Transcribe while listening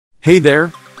Hey there,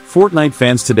 Fortnite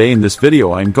fans, today in this video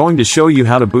I am going to show you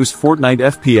how to boost Fortnite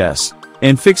FPS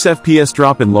and fix FPS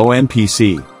drop in low-end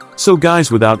PC. So guys,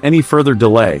 without any further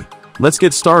delay, let's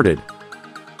get started.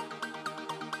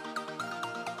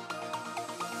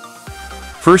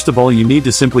 First of all, you need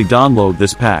to simply download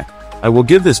this pack. I will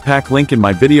give this pack link in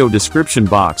my video description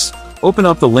box. Open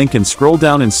up the link and scroll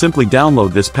down and simply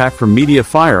download this pack from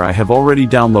Mediafire. I have already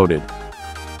downloaded.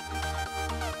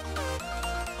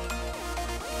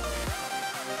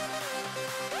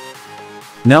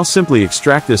 Now simply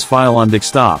extract this file on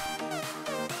desktop.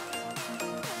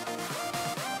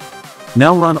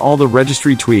 Now run all the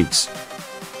registry tweaks.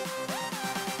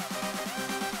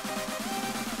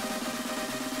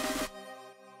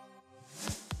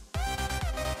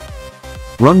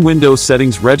 Run Windows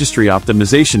settings registry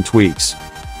optimization tweaks.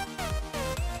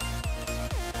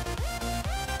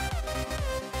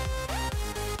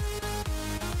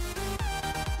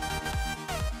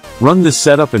 Run this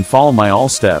setup and follow my all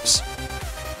steps.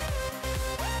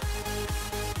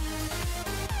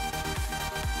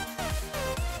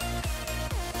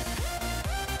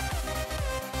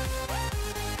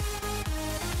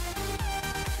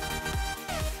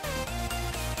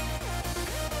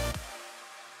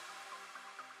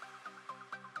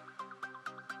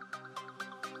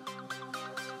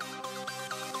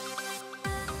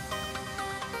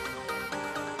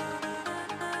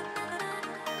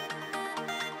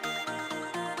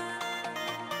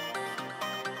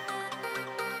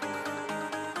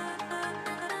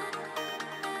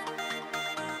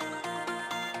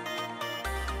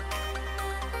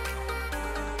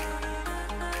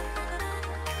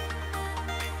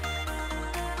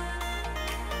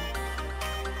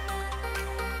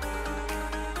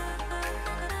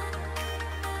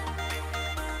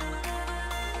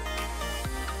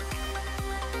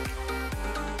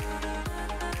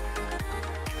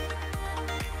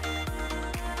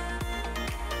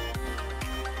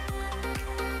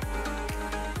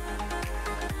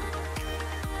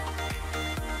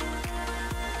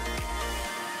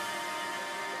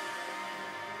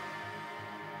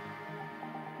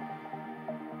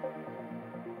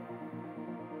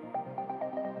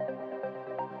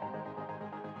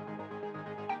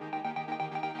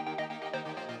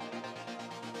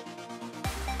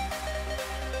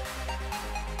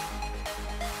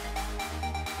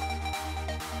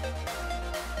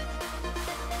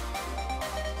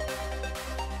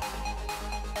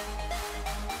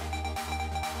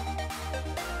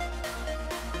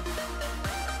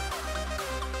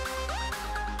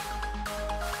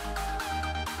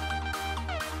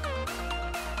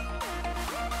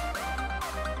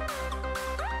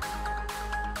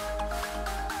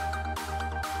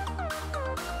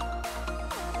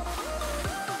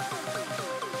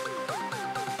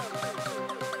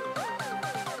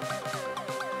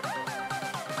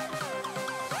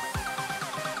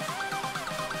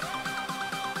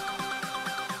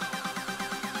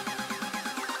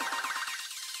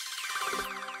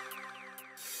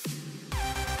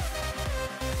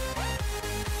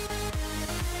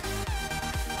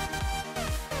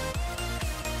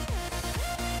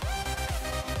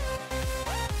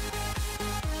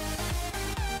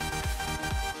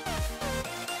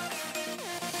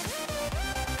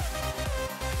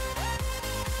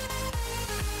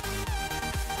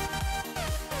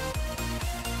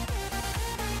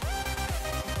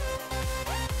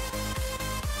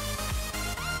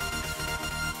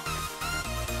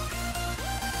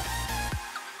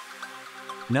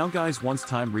 Now guys, once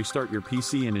time, restart your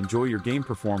PC and enjoy your game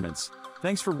performance.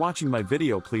 Thanks for watching my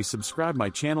video. Please subscribe my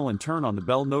channel and turn on the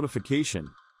bell notification.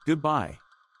 Goodbye.